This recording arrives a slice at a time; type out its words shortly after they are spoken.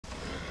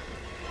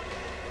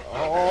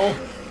Oh.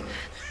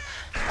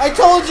 I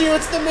told you,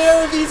 it's the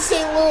mayor of East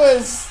St.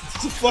 Louis.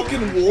 It's a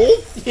fucking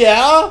wolf?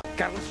 Yeah?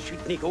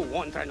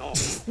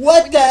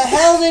 What the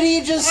hell did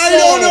he just say? I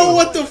don't know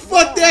what the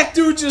fuck that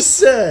dude just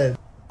said.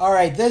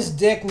 Alright, this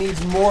dick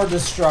needs more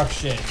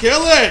destruction.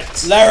 Kill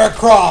it! Lara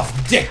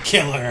Croft, dick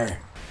killer.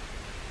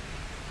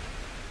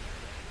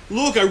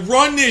 Look, I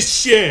run this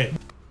shit.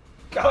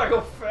 Gotta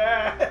go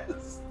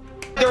fast.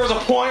 There was a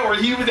point where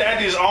he had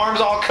his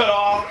arms all cut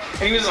off,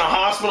 and he was in a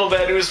hospital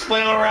bed. He was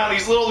flailing around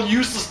these little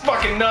useless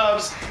fucking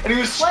nubs, and he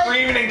was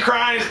screaming and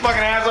crying his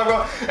fucking ass off,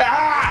 going,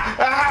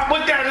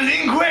 put that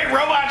linguate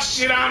robot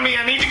shit on me.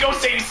 I need to go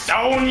save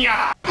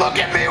Sonya. Look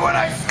at me when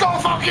I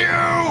skullfuck you.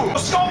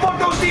 Skullfuck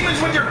those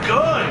demons with your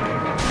gun.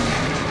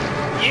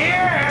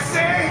 Yeah,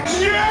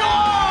 see?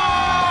 Yeah!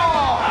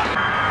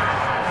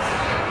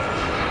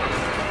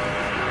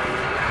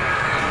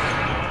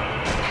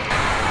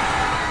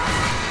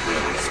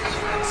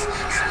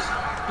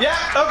 Yeah,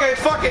 okay,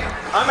 fuck it.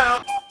 I'm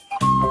out.